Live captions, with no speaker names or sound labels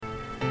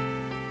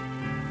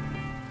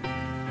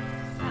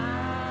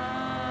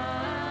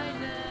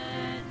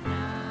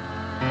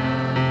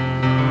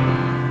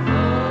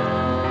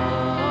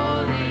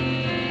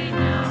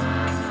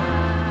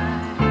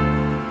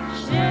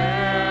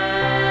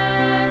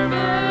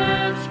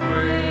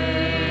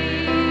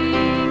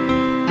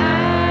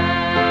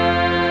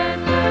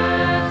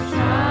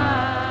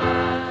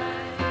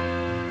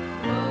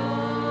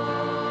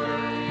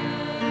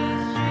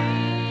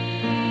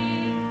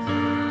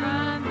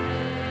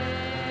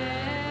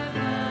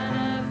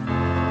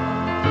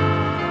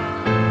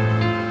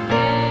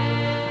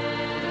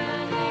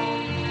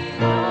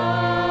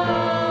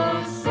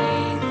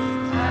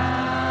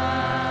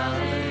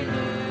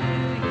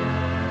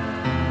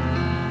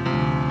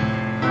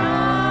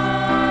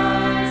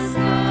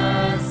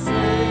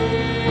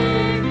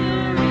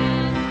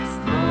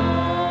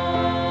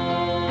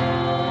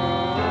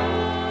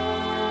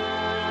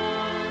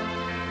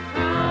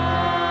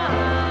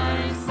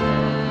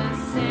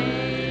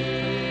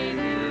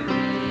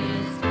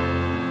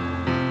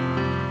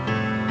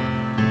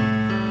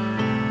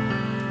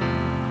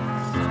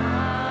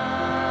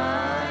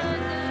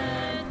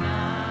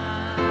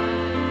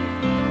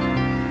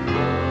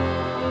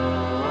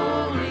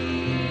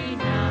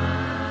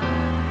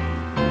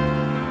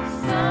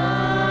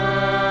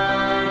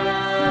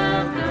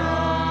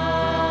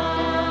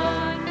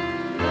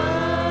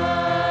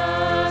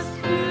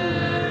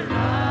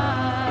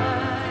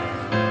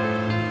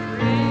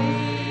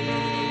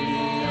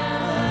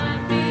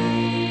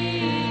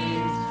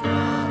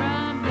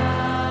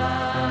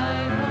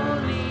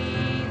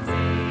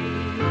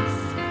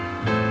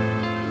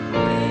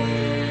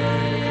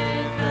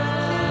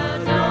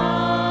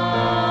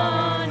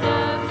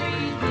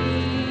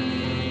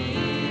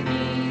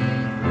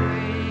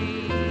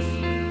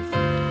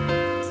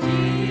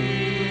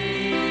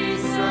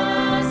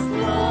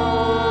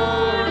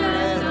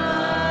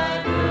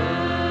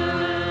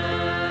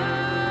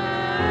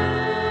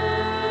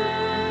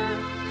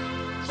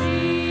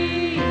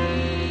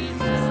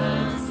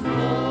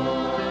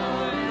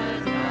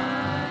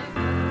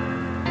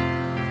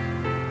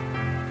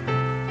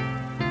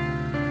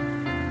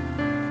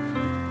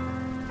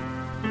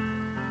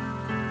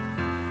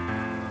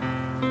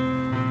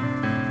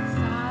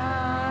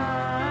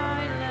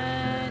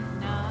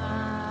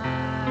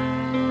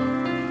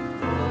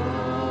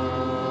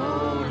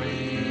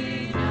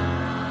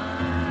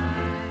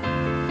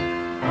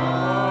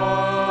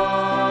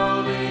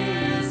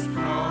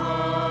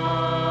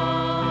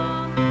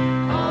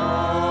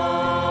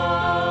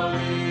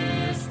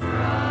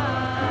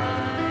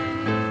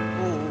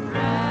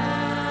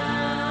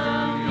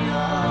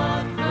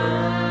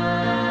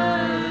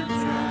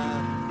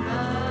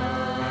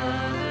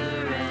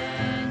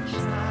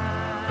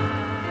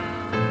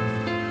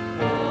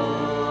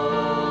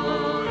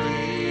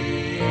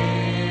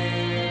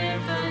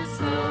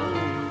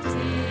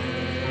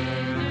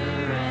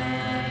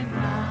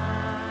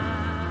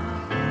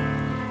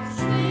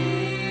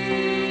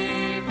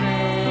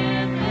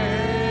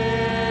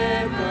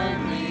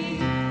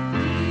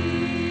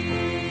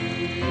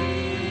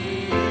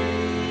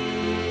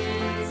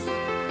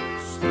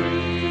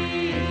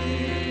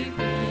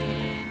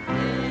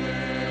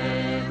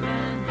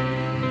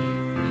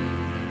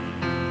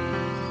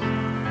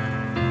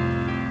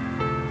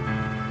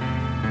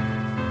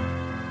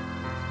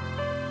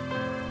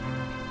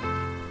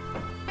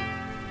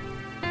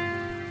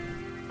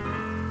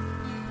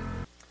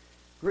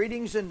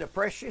Greetings in the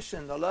precious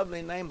and the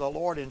lovely name of the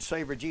Lord and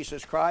Savior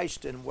Jesus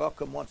Christ, and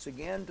welcome once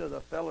again to the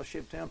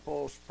Fellowship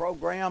Temple's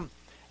program.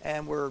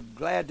 And we're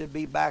glad to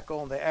be back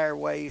on the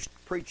airways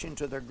preaching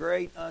to the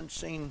great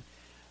unseen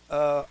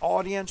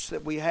audience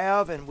that we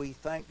have, and we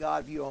thank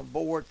God for you on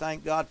board.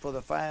 Thank God for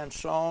the fine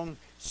song,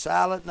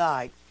 Silent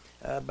Night,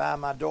 by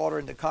my daughter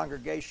in the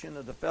congregation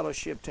of the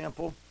Fellowship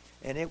Temple.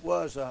 And it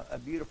was a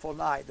beautiful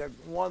night. They're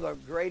one of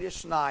the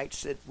greatest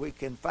nights that we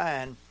can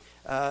find,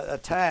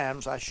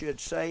 times, I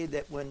should say,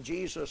 that when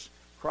Jesus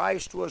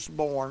Christ was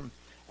born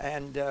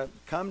and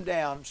come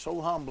down so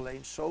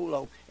humbly, so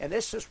low. And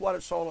this is what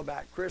it's all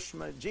about.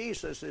 Christmas,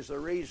 Jesus is the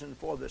reason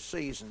for the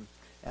season.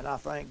 And I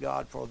thank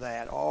God for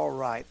that. All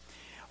right.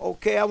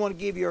 Okay, I want to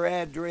give you your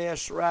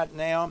address right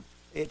now.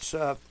 Its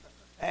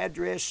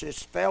address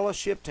is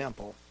Fellowship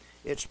Temple.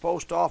 It's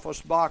Post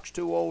Office Box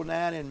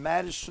 209 in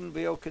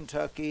Madisonville,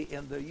 Kentucky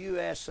in the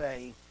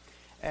USA.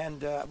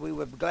 And we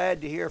would be glad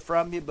to hear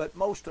from you. But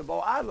most of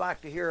all, I'd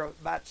like to hear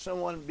about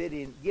someone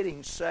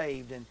getting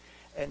saved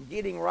and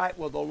getting right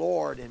with the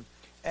Lord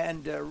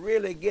and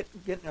really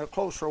getting a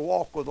closer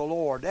walk with the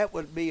Lord. That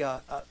would be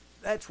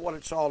that's what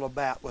it's all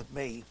about with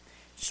me.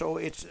 So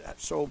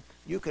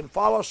you can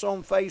follow us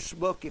on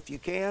Facebook if you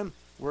can.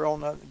 We're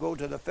go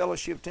to the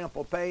Fellowship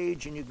Temple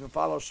page, and you can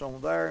follow us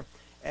on there,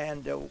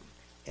 and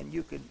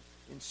you can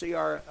see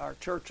our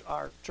church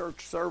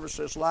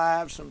services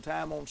live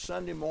sometime on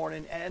Sunday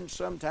morning and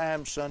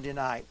sometimes Sunday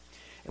night.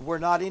 And we're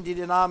not any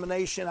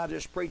denomination. I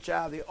just preach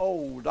out of the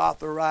old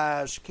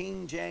authorized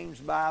King James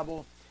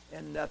Bible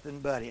and nothing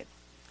but it.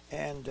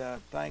 And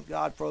thank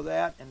God for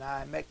that, and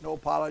I make no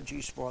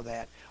apologies for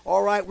that.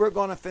 All right, we're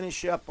going to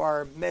finish up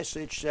our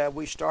message that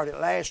we started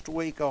last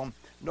week on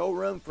No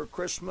Room for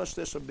Christmas.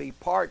 This will be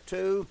part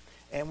 2,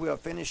 and we'll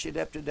finish it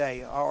up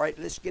today. All right,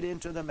 let's get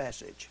into the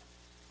message.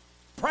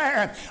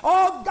 Prayer.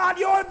 Oh God,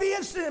 you ought to be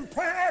instant in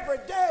prayer every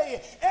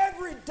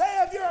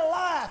day of your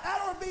life. That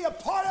ought to be a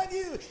part of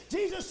you.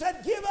 Jesus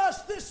said, give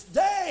us this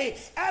day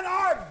and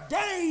our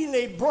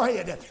daily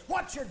bread.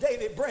 What's your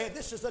daily bread?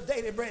 This is the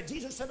daily bread.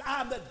 Jesus said,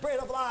 I'm the bread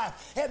of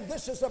life, and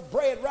this is the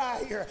bread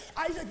right here.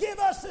 I said, give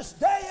us this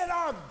day and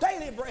our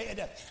daily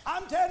bread.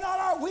 I'm telling you, not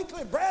our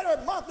weekly bread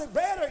or monthly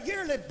bread or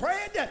yearly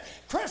bread.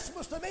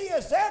 Christmas to me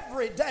is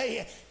every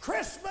day.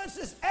 Christmas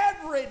is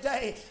every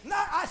day.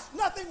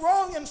 Nothing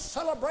wrong in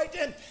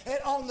celebrating and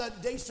on the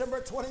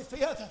December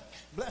 25th,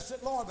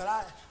 blessed Lord,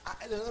 but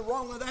there's nothing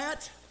wrong with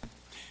that.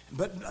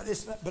 But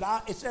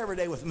it's every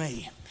day with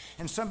me.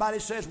 And somebody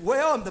says,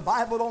 well, the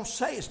Bible don't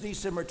say it's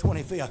December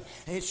 25th.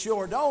 And it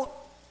sure don't.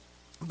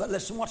 But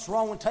listen, what's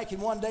wrong with taking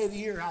one day of the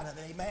year out of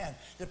it, amen,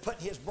 to put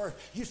his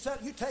birth?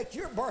 You take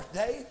your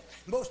birthday.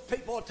 Most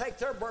people will take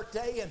their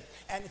birthday,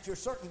 and if you're a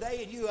certain day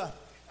and you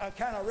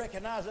kind of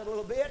recognize it a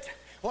little bit,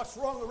 what's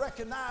wrong with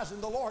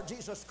recognizing the Lord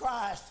Jesus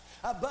Christ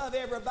above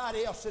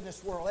everybody else in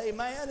this world?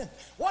 Amen.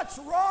 What's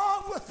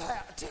wrong with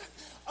that?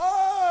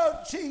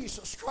 Oh,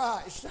 Jesus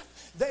Christ.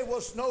 There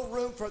was no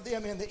room for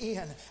them in the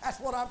inn.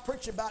 That's what I'm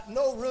preaching about.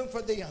 No room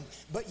for them.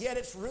 But yet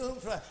it's room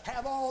to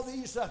have all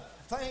these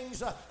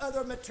things,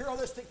 other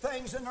materialistic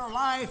things in our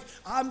life.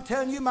 I'm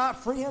telling you, my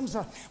friends,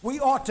 we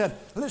ought to,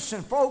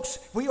 listen, folks,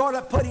 we ought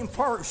to put him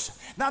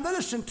first. Now,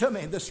 listen to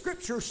me. The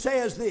scripture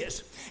says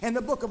this. In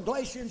the book of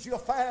Galatians, you'll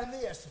find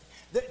this,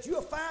 that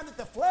you'll find that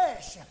the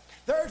flesh,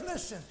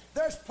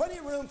 there's plenty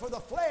of room for the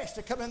flesh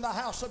to come in the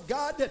house of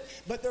God,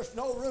 but there's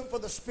no room for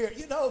the Spirit.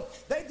 You know,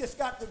 they just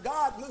got the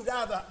God moved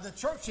out of the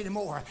church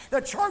anymore. The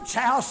church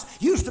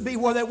house used to be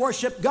where they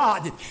worship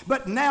God,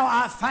 but now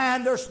I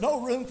find there's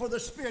no room for the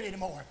Spirit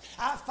anymore.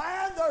 I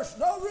find there's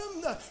no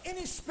room for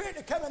any Spirit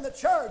to come in the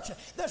church.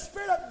 The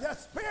Spirit,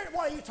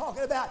 what are you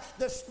talking about?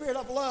 The Spirit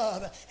of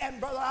love. And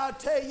brother, I'll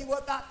tell you,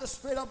 without the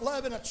Spirit of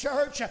love in a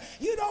church,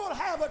 you don't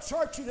have a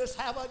church, you just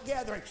have a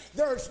gathering.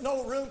 There's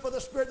no room for the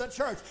Spirit of the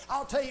church.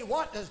 I'll tell you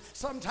what,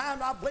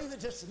 sometimes I believe that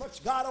just as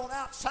much God on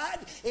outside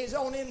is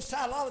on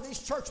inside a lot of these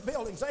church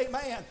buildings.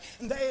 Amen.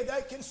 And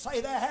they can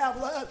say they have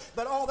love,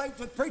 but all the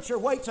preacher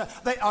waits,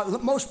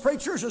 most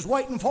preachers is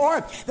waiting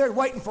for, they're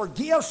waiting for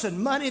gifts and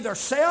money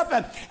themselves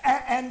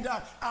and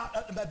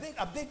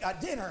a big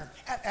dinner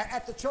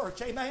at the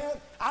church. Amen.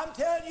 I'm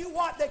telling you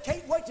what, they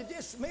can't wait to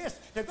dismiss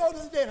to go to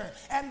the dinner.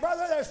 And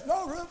brother, there's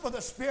no room for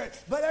the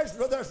Spirit, but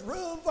there's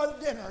room for the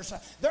dinners.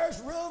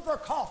 There's room for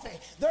coffee.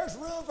 There's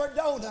room for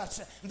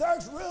donuts.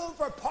 There's room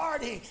for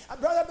party.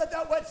 Brother, but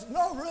there's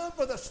no room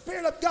for the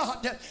Spirit of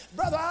God.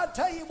 Brother, I'll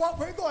tell you what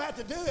we're going to have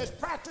to do is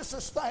practice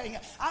this thing.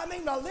 I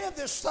mean, to live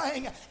this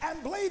thing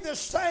and believe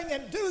this thing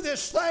and do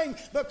this thing,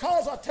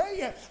 because I'll tell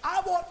you,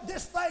 I want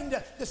this thing,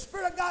 the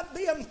Spirit of God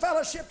be in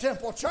Fellowship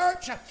Temple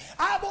Church.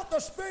 I want the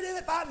Spirit in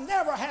it if I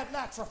never have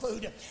natural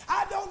food.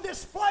 I don't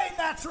display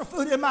natural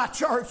food in my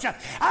church.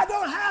 I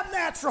don't have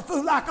natural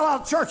food like a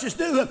lot of churches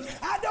do.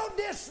 I don't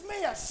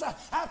dismiss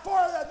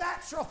for the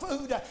natural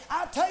food.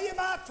 I'll tell you,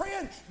 my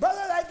friend,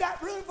 brother, they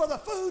got room for the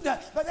food,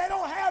 but they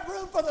don't have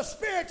room for the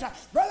Spirit.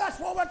 Brother, that's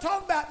what we're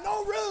talking about.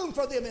 No room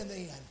for them in the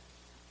end.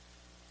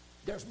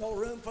 There's no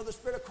room for the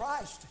Spirit of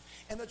Christ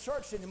in the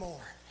church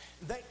anymore.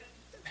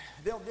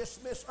 They'll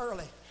dismiss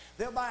early.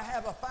 They'll might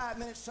have a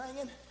 5-minute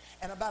singing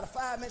and about a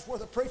 5 minutes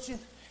worth of preaching,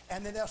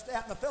 and then they'll stay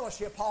out in the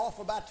fellowship hall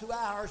for about 2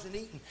 hours and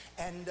eat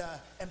and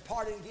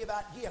party and give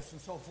out gifts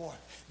and so forth.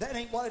 That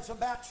ain't what it's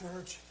about,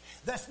 church.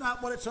 That's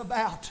not what it's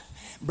about.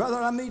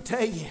 Brother, let me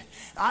tell you,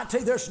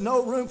 there's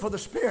no room for the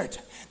Spirit.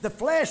 The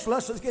flesh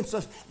lusts against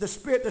the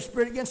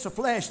Spirit against the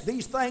flesh.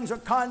 These things are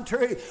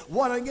contrary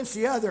one against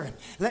the other.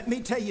 Let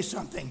me tell you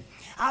something.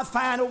 I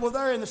find over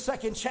there in the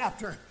 2nd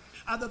chapter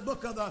of the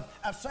book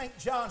of St.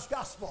 John's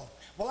Gospel.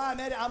 Well, I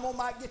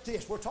might get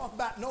this. We're talking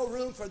about no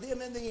room for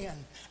them in the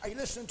end. Are you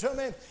listening to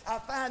me? I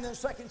find in the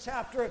 2nd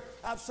chapter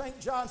of St.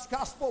 John's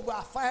Gospel,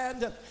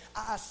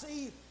 I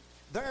see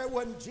there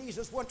when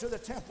Jesus went to the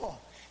temple.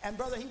 And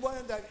brother, he went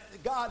into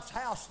God's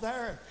house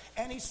there,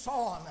 and he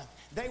saw them.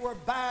 They were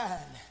buying,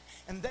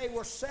 and they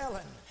were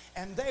selling,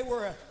 and they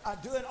were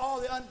doing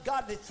all the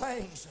ungodly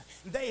things.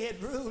 They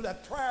had ruled a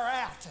prayer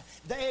out.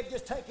 They had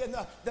just taken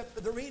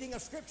the reading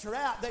of Scripture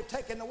out. They've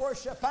taken the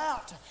worship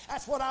out.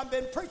 That's what I've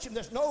been preaching.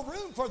 There's no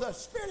room for the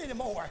Spirit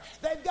anymore.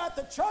 They've got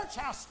the church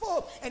house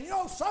full. And you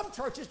know, some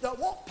churches don't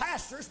want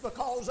pastors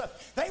because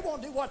they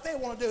won't do what they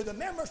want to do. The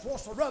members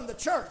wants to run the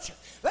church.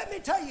 Let me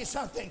tell you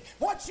something.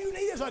 What you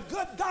need is a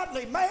good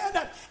godly man,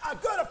 a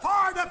good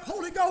fired up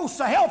Holy Ghost,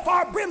 a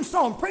hellfire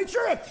brimstone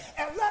preacher,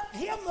 and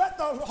let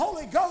the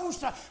Holy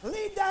Ghost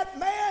lead that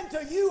man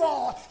to you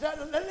all,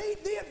 lead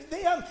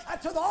them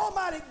to the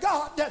Almighty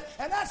God,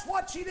 and that's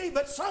what you need.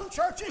 But some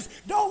churches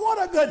don't want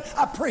a good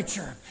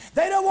preacher.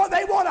 They want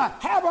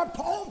to have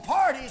their own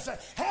parties,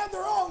 have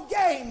their own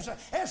games.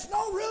 There's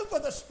no room for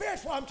the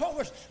Spirit. What I'm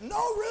talking about. There's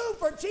no room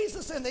for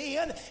Jesus in the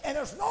end, and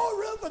there's no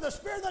room for the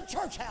Spirit in the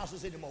church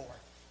houses anymore.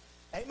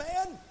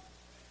 Amen?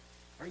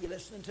 Are you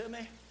listening to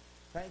me?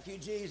 Thank you,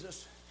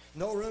 Jesus.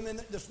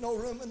 There's no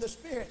room in the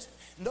Spirit.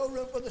 No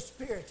room for the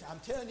Spirit. I'm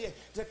telling you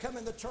to come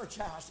in the church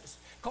houses.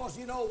 Because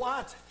you know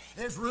what?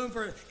 It's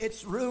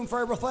room for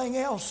everything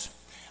else.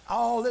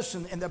 Oh,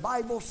 listen, and the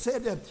Bible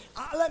said,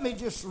 let me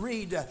just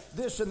read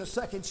this in the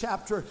 2nd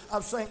chapter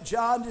of St.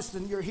 John, just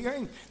in your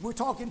hearing. We're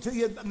talking to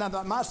you,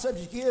 my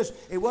subject is,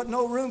 it wasn't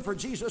no room for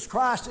Jesus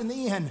Christ in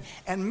the end,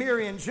 and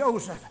Mary and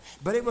Joseph,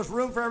 but it was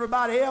room for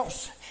everybody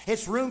else.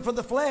 It's room for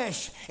the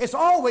flesh. It's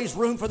always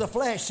room for the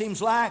flesh,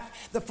 seems like.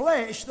 The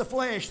flesh.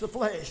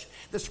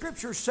 The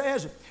Scripture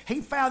says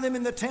he found them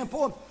in the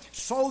temple,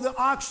 sold the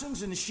oxen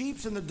and the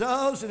sheep and the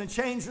doves, and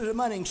exchanged the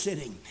money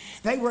sitting.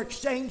 They were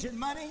exchanging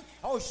money.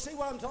 Oh, see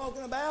what I'm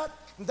talking about?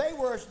 They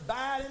were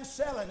buying and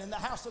selling in the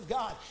house of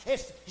God.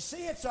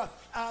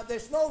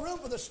 There's no room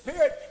for the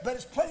Spirit, but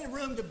it's plenty of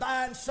room to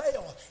buy and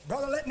sell.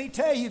 Brother, let me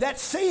tell you,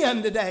 that's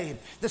sin today.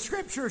 The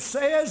Scripture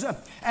says,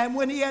 and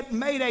when he had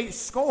made a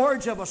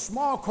scourge of a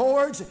small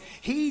cords,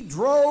 he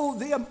drove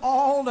them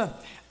all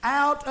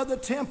out of the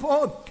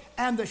temple,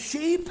 and the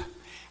sheep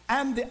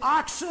and the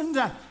oxen,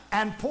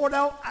 and poured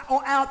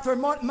out their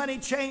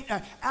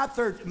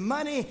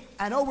money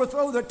and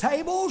overthrow their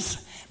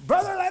tables.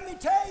 Brother, let me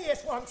tell you,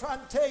 that's what I'm trying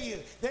to tell you.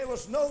 There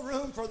was no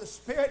room for the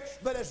Spirit,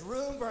 but there's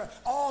room for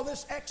all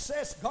this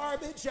excess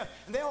garbage. And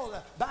they'll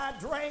buy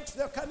drinks.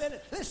 They'll come in.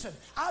 Listen,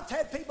 I've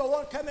had people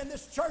want to come in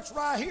this church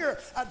right here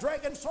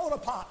drinking soda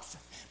pops.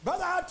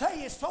 Brother, I'll tell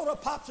you, soda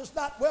pops is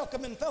not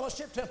welcome in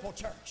Fellowship Temple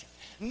Church.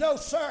 No,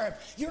 sir.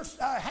 Your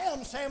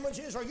ham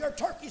sandwiches or your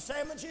turkey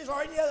sandwiches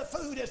or any other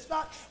food is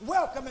not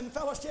welcome in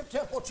Fellowship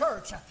Temple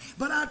Church.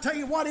 But I'll tell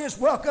you what is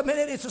welcome in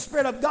it. It's the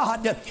Spirit of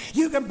God.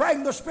 You can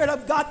bring the Spirit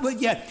of God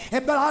with you.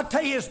 But I'll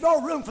tell you, there's no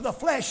room for the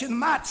flesh in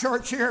my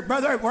church here,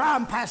 brother, where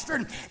I'm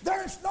pastoring.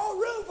 There's no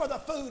room for the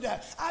food.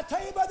 I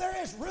tell you, but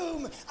there is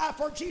room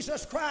for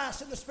Jesus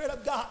Christ and the Spirit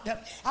of God.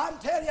 I'm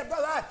telling you,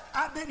 brother,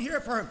 I've been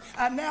here for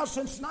now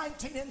since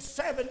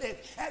 1970,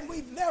 and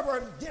we've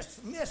never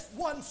dismissed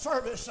one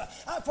service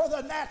for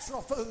the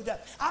natural food.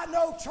 I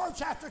know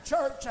church after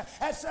church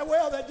and say,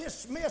 well, they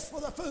dismissed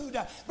for the food.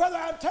 Brother,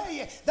 I'm telling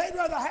you, they'd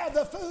rather have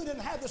the food and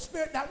have the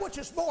Spirit. Now, which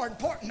is more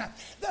important?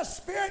 The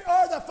Spirit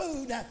or the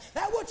food?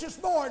 Now, which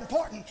is more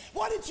important?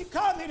 What did you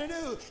come here to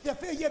do? To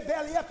fill your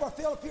belly up or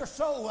fill up your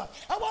soul?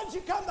 What did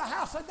you come to the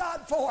house of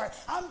God for?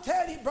 I'm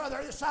telling you,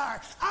 brother, this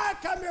hour, I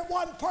come here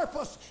one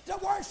purpose, to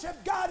worship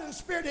God in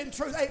spirit and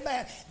truth.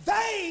 Amen.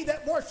 They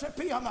that worship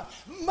Him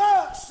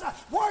must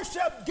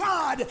worship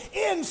God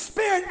in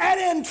spirit and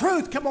in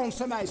truth. Come on,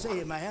 somebody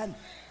say amen.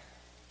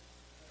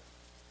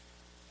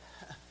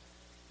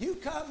 You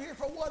come here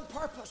for one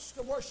purpose,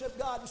 to worship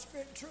God in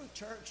spirit and truth,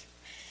 church.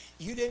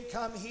 You didn't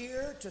come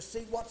here to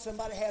see what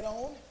somebody had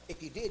on.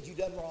 If you did, you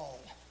done wrong.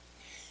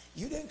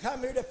 You didn't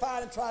come here to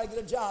find and try to get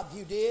a job. If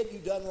you did, you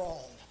done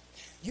wrong.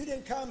 You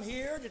didn't come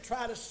here to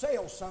try to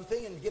sell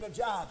something and get a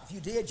job. If you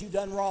did, you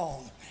done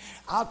wrong.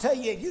 I'll tell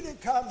you, you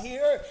didn't come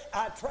here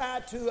try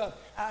to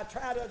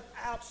try to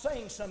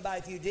out-sing somebody.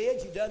 If you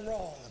did, you done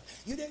wrong.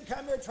 You didn't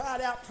come here to try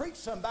to out-preach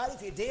somebody.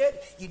 If you did,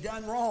 you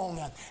done wrong.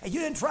 And you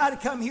didn't try to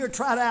come here to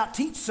try to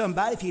out-teach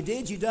somebody. If you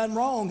did, you done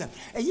wrong.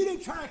 And you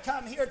didn't try to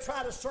come here to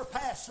try to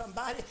surpass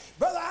somebody.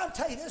 Brother, I'll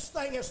tell you, this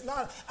thing is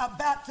not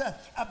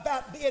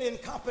about being in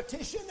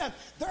competition.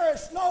 There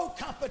is no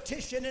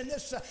competition in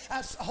this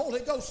Holy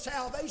Ghost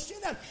salvation.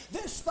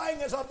 This thing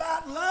is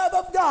about love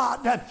of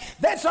God.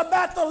 That's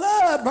about the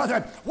love, brother.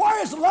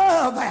 Where is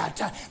love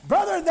at?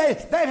 Brother,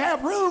 they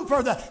have room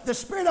for the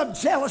spirit of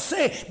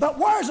jealousy, but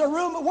where's the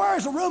room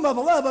of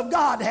the love of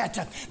God at?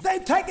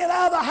 They've taken it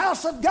out of the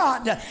house of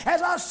God.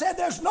 As I said,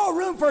 there's no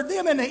room for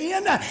them in the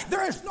inn.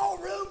 There is no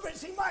room for it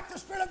seems like the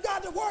Spirit of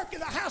God to work in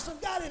the house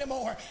of God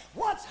anymore.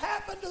 What's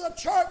happened to the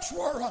church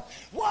world?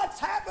 What's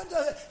happened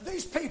to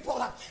these people?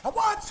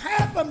 What's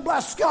happened,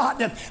 bless God?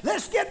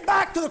 Let's get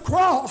back to the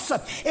cross.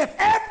 If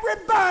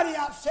everybody,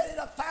 I've said it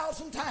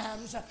 1,000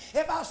 times.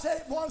 If I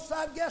said it once,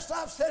 I guess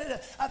I've said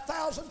it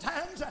 1,000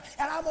 times.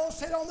 And I'm going to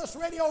sit on this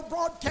radio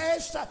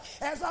broadcast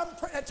as I'm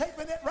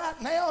taping it right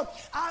now.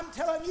 I'm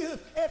telling you,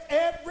 if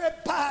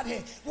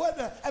everybody would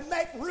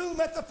make room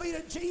at the feet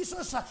of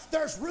Jesus,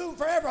 there's room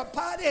for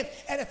everybody.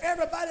 And if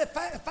everybody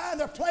find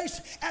their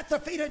place at the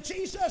feet of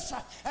Jesus,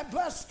 and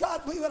bless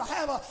God, we would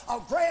have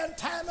a grand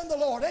time in the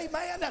Lord.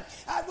 Amen.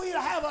 We'd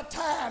have a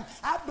time.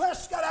 I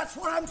bless God. That's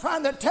what I'm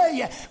trying to tell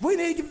you. We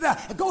need to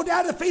go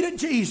down to the feet of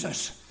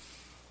Jesus.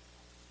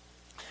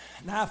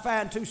 Now I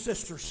find two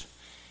sisters.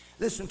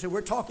 Listen to,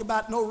 we're talking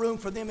about no room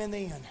for them in the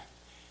inn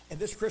in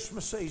this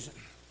Christmas season.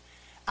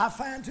 I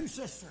find two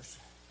sisters,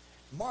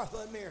 Martha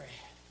and Mary.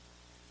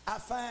 I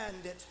find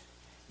that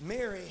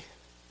Mary,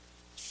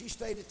 she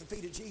stayed at the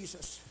feet of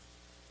Jesus,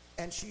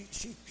 and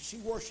she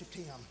worshiped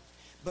him.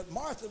 But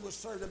Martha was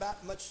served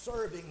about much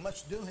serving,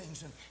 much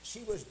doings, and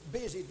she was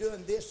busy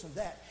doing this and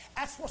that.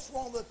 That's what's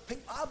wrong with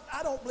people.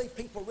 I don't believe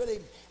people really,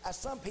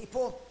 some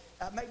people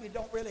maybe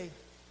don't really,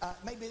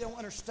 maybe they don't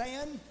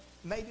understand.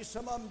 Maybe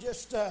some of them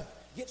just the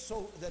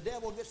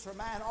devil gets their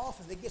mind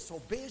off, and they get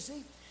so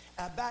busy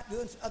about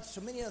doing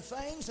so many other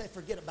things. They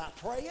forget about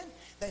praying.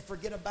 They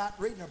forget about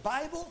reading their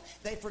Bible.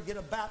 They forget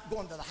about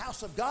going to the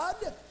house of God.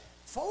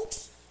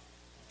 Folks,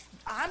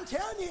 I'm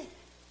telling you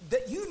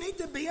that you need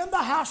to be in the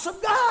house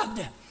of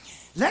God.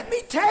 Let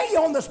me tell you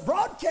on this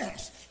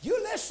broadcast, you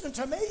listen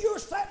to me, you're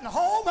sitting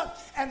home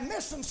and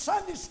missing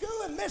Sunday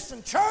school and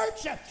missing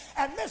church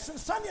and missing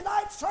Sunday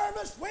night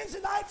service,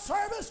 Wednesday night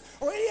service,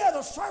 or any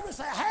other service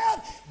they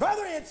have.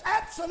 Brother, it's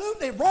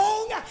absolutely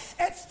wrong.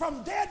 It's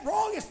from dead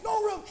wrong. It's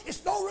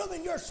no room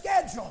in your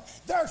schedule.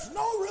 There's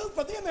no room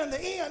for them in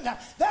the end.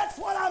 That's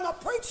what I'm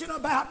preaching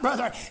about,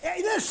 brother.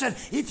 Hey, listen,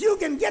 if you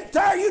can get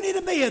there, you need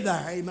to be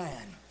there.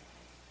 Amen.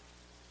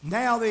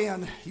 Now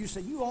then, you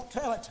say, you won't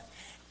tell it.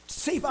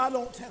 See if I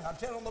don't tell it. I'm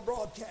telling on the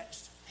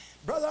broadcast.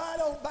 Brother, I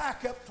don't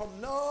back up from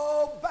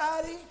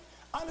nobody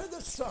under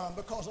the sun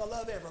because I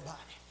love everybody.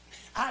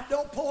 I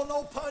don't pull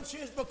no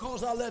punches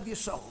because I love you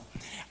so.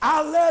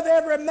 I love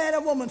every man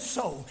and woman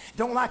so.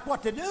 Don't like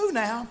what they do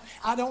now.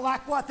 I don't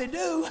like what they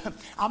do.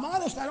 I'm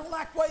honest, I don't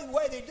like the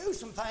way they do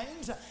some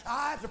things.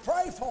 I have to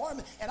pray for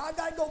them, and I've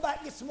got to go back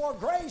and get some more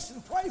grace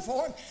and pray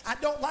for them. I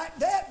don't like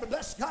that, but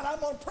bless God, I'm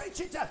going to preach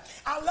it.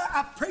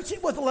 I preach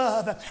it with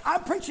love.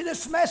 I'm preaching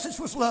this message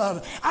with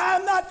love.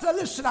 I'm not,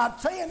 listen, I'm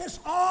saying this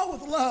all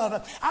with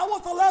love. I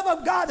want the love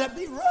of God to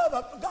be love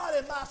of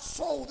God in my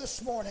soul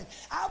this morning.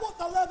 I want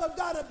the love of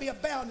God to be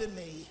abound in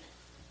me.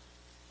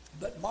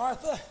 But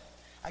Martha,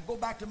 I go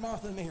back to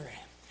Martha and Mary.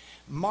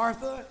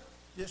 Martha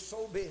is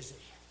so busy.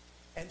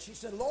 And she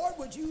said, Lord,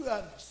 would you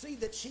see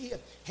that she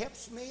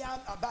helps me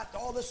out about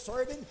all this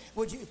serving?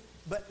 Would you?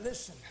 But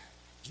listen,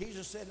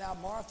 Jesus said, now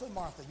Martha,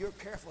 Martha, you're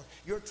careful.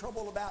 You're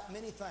troubled about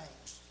many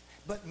things.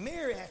 But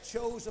Mary has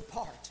chose a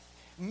part.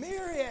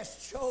 Mary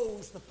has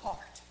chose the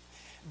part.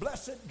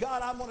 Blessed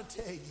God, I want to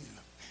tell you,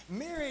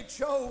 Mary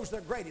chose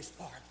the greatest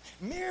part.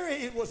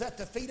 Mary was at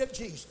the feet of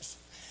Jesus.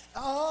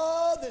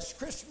 Oh, this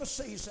Christmas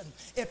season,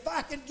 if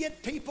I could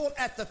get people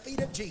at the feet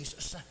of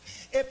Jesus,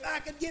 if I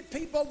could get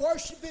people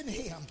worshiping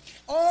him,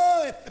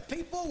 oh, if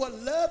people would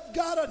love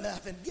God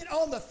enough and get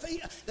on the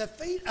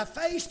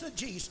face to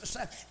Jesus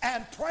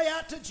and pray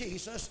out to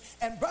Jesus.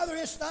 And brother,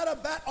 it's not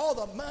about all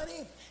the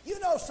money. You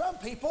know, some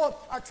people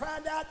are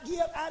trying to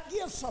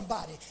outgive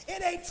somebody.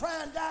 It ain't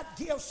trying to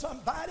outgive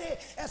somebody.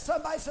 And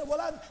somebody said,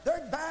 well,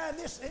 they're buying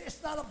this.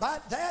 It's not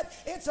about that.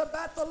 It's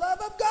about the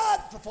love of God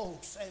for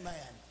folks. Amen.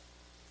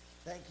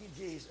 Thank you,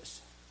 Jesus.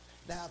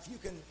 Now, if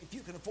you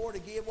can afford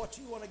to give what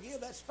you want to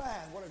give, that's fine,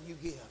 whatever you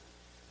give.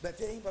 But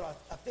if it ain't but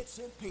a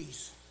 50-cent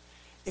piece,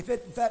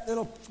 if that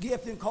little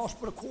gift didn't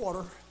cost but a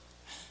quarter,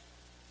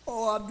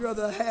 oh, I'd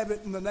rather have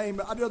it in the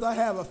name. I'd rather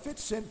have a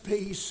 50-cent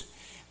piece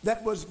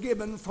that was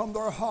given from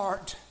their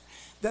heart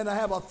than to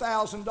have a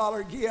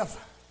 $1,000 gift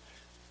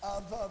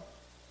of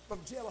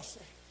jealousy.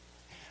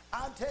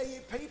 I tell you,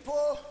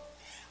 people,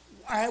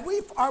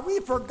 are we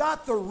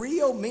forgot the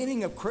real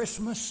meaning of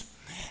Christmas?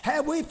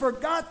 Have we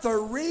forgot the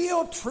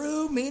real,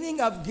 true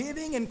meaning of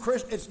giving in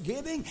Christ? It's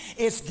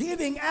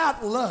giving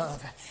out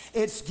love.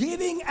 It's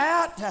giving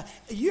out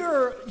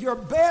your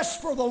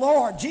best for the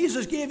Lord.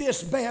 Jesus gave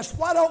his best.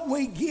 Why don't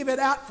we give it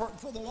out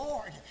for the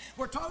Lord?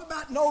 We're talking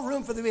about no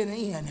room for them in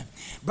the inn.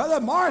 Brother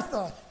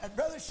Martha,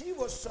 she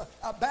was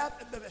about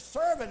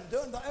serving,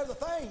 doing the other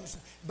things.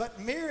 But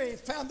Mary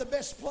found the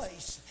best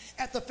place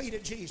at the feet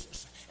of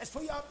Jesus. That's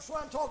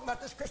what I'm talking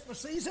about this Christmas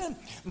season.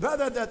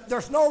 Brother,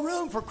 there's no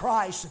room for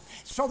Christ.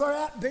 So they're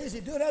out busy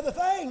doing other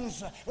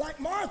things like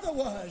Martha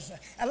was.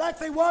 And like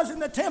they was in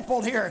the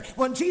temple here.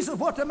 When Jesus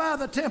put them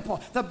out of the temple,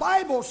 the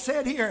Bible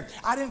said here,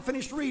 I didn't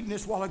finish reading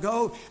this a while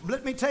ago. But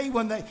let me tell you,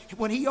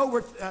 when he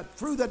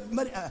overthrew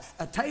the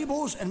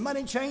tables and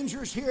money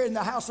changers here in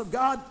the house of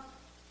God,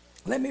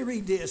 let me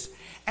read this.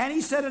 And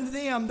he said unto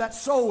them that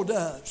sold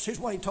doves, here's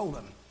what he told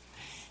them.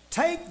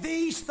 Take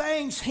these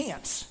things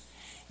hence.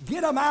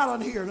 Get them out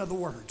of here, in other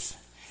words.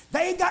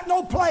 They ain't got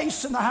no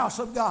place in the house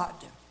of God.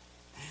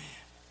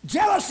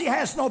 Jealousy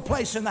has no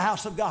place in the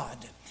house of God.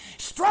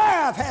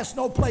 Strife has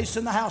no place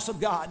in the house of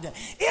God.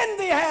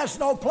 Envy has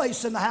no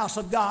place in the house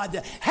of God.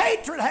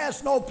 Hatred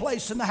has no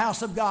place in the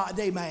house of God.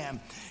 Amen.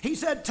 He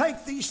said,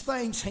 take these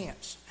things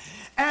hence.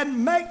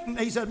 And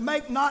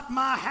make not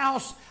my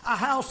house a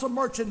house of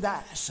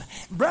merchandise.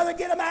 Brother,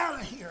 get them out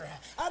of here.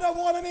 I don't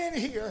want them in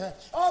here.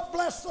 Oh,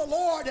 bless the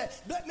Lord.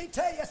 Let me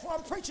tell you, that's what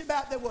I'm preaching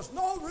about. There was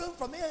no room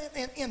for me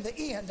in the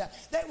end.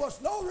 There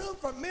was no room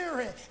for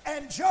Mary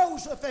and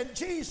Joseph and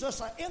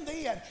Jesus in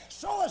the end.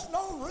 So is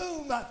no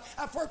room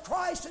for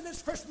Christ in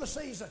this Christmas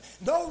season.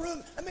 No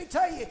room. Let me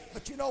tell you,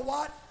 but you know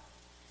what?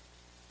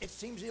 It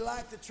seems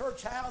like the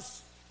church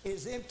house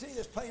is empty.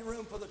 There's plenty of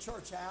room for the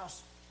church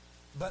house.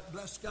 But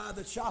bless God,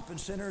 the shopping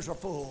centers are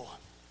full.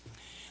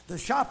 The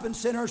shopping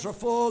centers are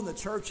full and the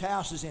church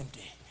house is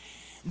empty.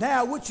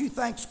 Now, what you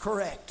think's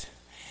correct?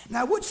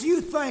 Now, what do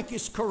you think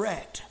is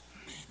correct?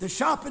 The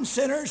shopping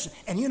centers,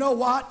 and you know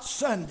what?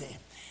 Sunday.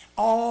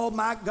 Oh,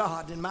 my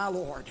God and my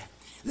Lord.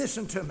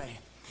 Listen to me.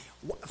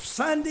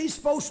 Sunday's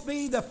supposed to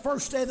be the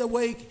first day of the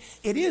week.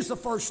 It is the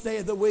first day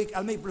of the week.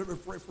 Let me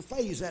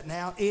rephrase that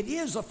now. It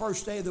is the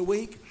first day of the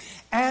week.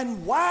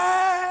 And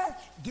why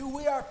do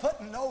we are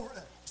putting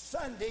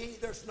Sunday,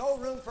 there's no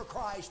room for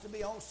Christ to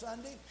be on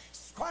Sunday.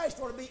 Christ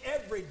ought to be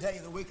every day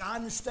of the week. I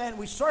understand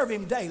we serve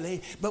him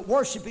daily, but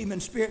worship him in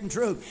spirit and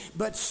truth.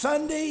 But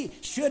Sunday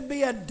should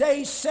be a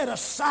day set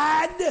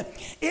aside.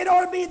 It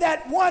ought to be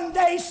that one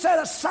day set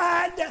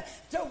aside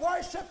to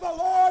worship the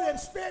Lord in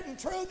spirit and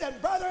truth.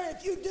 And brother,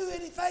 if you do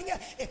anything,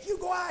 if you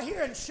go out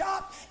here and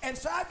shop and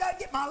say, I've got to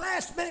get my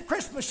last minute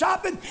Christmas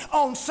shopping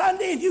on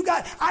Sunday, and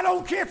I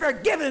don't care if you're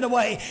giving it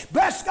away.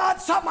 Bless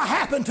God, something will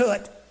happen to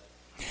it.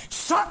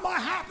 Something will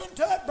happen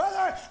to it,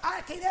 brother.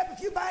 I can't help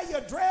if you buy your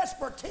dress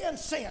for 10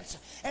 cents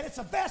and it's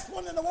the best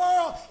one in the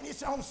world and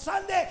it's on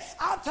Sunday.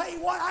 I'll tell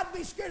you what, I'd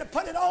be scared to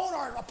put it on,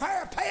 or a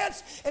pair of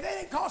pants. If it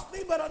didn't cost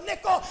me but a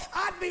nickel,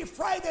 I'd be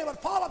afraid they would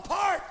fall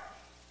apart.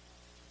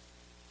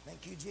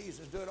 Thank you,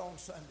 Jesus. Do it on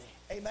Sunday.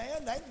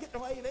 Amen. They ain't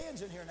getting no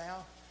amens in here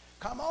now.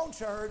 Come on,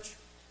 church.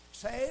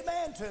 Say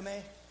amen to me.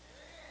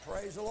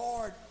 Praise the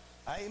Lord.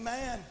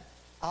 Amen.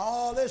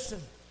 Oh, listen.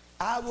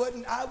 I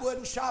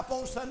wouldn't shop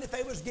on Sunday if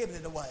they was giving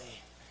it away.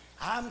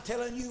 I'm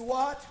telling you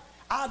what,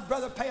 I'd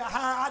rather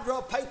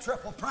pay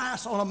triple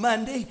price on a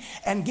Monday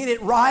and get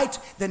it right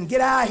than get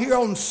out here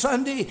on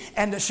Sunday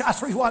and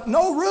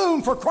no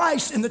room for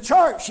Christ in the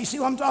church. You see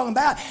what I'm talking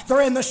about?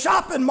 They're in the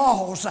shopping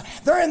malls.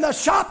 They're in the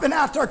shopping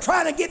out there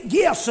trying to get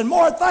gifts and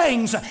more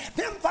things.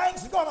 Them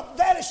things are going to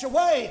vanish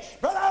away.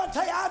 Brother, I'll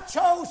tell you, I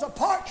chose a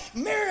part.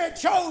 Mary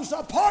chose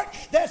a part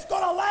that's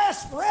going to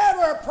last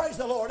forever. Praise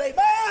the Lord.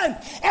 Amen.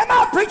 Am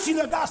I preaching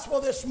the gospel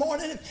this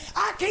morning?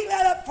 I can't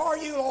let up for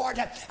you, Lord.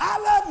 I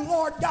love them,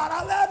 Lord God.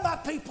 I love my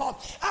people.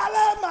 I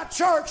love my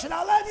church, and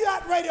I love you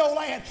out in Radio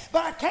Land,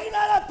 but I can't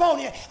let up on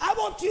you. I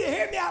want you to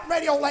hear me out in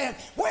Radio Land.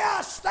 Where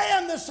I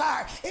stand this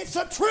hour, it's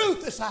the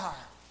truth this hour.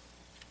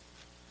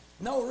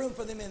 No room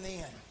for them in the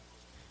end.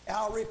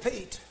 I'll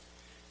repeat.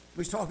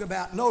 We talk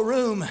about no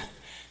room.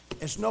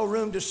 There's no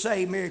room to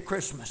say Merry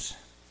Christmas,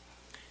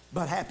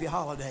 but Happy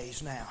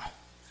Holidays now.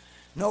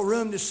 No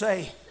room to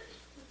say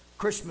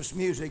Christmas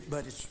music,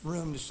 but it's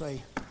room to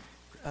say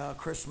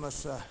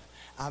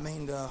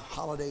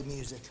holiday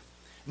music.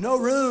 No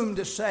room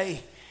to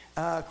say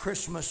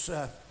Christmas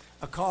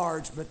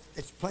cards, but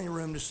it's plenty of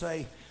room to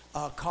say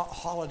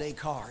holiday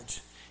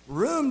cards.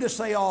 Room to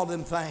say all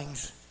them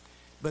things,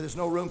 but there's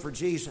no room for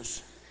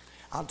Jesus.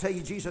 I'll tell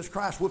you, Jesus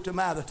Christ whooped them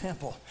out of the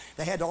temple.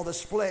 They had all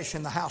this flesh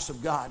in the house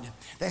of God.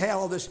 They had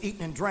all this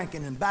eating and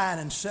drinking and buying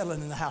and selling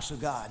in the house of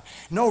God.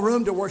 No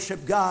room to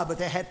worship God, but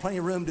they had plenty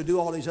of room to do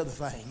all these other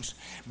things.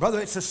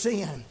 Brother, it's a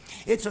sin.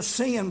 It's a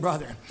sin,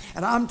 brother.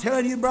 And I'm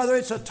telling you, brother,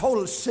 it's a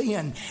total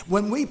sin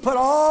when we put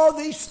all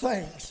these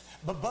things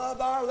above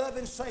our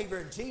loving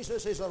Savior.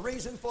 Jesus is the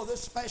reason for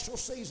this special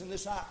season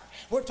this hour.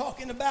 We're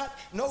talking about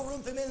no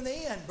room for him in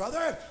the end,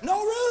 brother.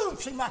 No room,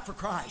 seem like, for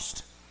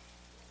Christ.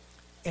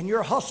 In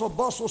your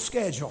hustle-bustle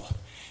schedule,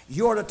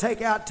 you ought to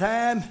take out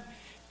time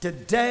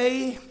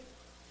today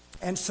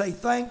and say,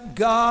 thank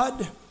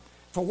God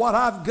for what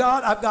I've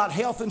got. I've got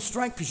health and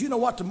strength, because you know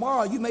what?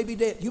 Tomorrow you may be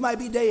dead. You might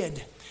be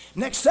dead.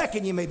 Next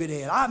second you may be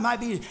dead. I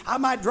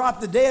might drop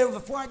the dead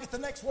before I get the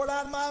next word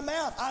out of my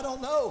mouth. I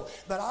don't know.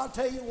 But I'll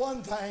tell you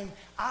one thing.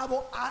 I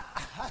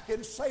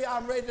can say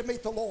I'm ready to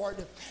meet the Lord.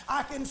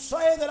 I can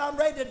say that I'm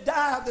ready to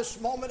die this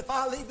moment if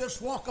I leave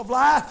this walk of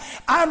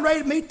life. I'm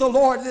ready to meet the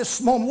Lord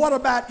this moment. What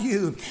about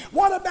you?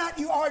 What about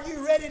you? Are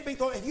you ready to meet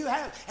the Lord?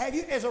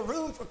 Is a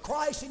room for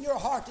Christ in your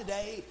heart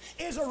today?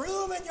 Is a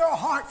room in your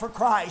heart for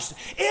Christ?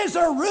 Is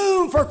there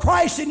room for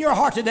Christ in your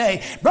heart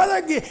today?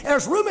 Brother,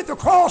 there's room at the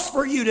cross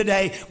for you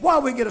today.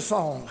 While we get a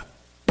song.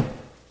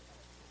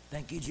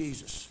 Thank you,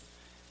 Jesus.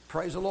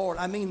 Praise the Lord.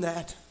 I mean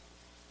that.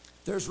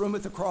 There's room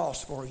at the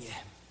cross for you.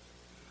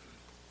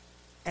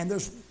 And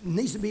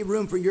needs to be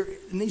room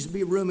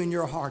in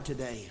your heart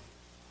today.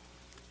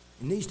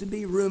 It needs to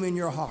be room in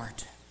your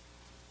heart.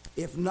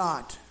 If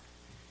not,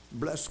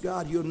 bless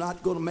God, you're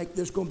not going to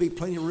there's going to be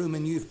plenty of room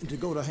in you to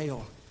go to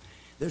hell.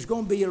 There's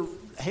going to be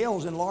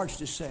hell's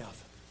enlarged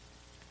itself.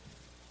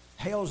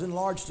 Hell's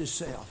enlarged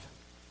itself.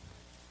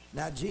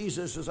 Now,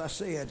 Jesus, as I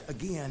said,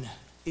 again,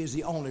 is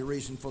the only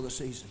reason for the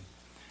season.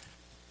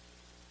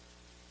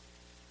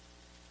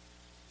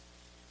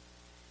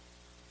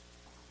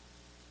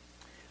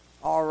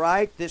 All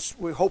right,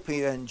 we hope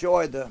you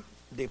enjoyed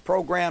the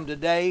program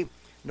today.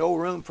 No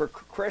room for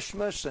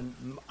Christmas,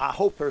 and I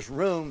hope there's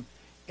room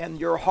in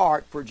your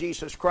heart for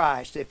Jesus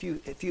Christ. If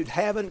you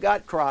haven't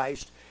got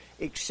Christ,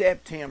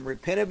 accept Him.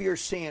 Repent of your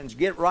sins.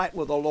 Get right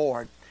with the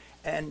Lord.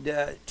 And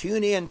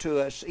tune in to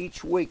us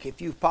each week,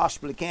 if you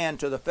possibly can,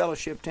 to the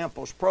Fellowship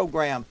Temples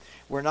program.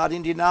 We're not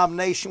in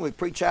denomination. We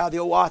preach out of the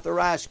old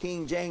authorized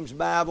King James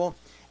Bible.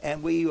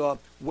 And we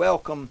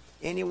welcome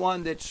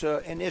anyone that's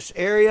in this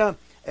area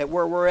at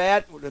where we're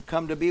at to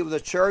come to be with the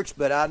church.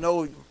 But I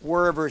know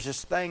wherever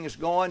this thing is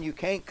going, you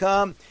can't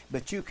come.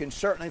 But you can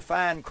certainly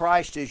find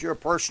Christ as your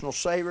personal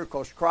Savior,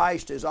 because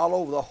Christ is all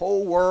over the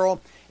whole world.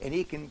 And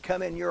He can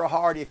come in your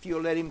heart if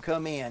you'll let Him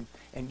come in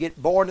and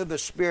get born of the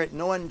Spirit,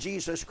 knowing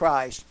Jesus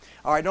Christ.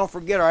 All right, don't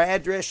forget our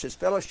address is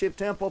Fellowship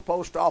Temple,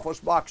 Post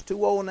Office Box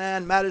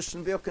 209,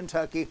 Madisonville,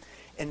 Kentucky,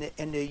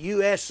 in the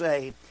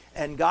USA.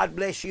 And God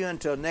bless you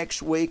until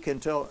next week.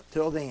 Until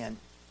then.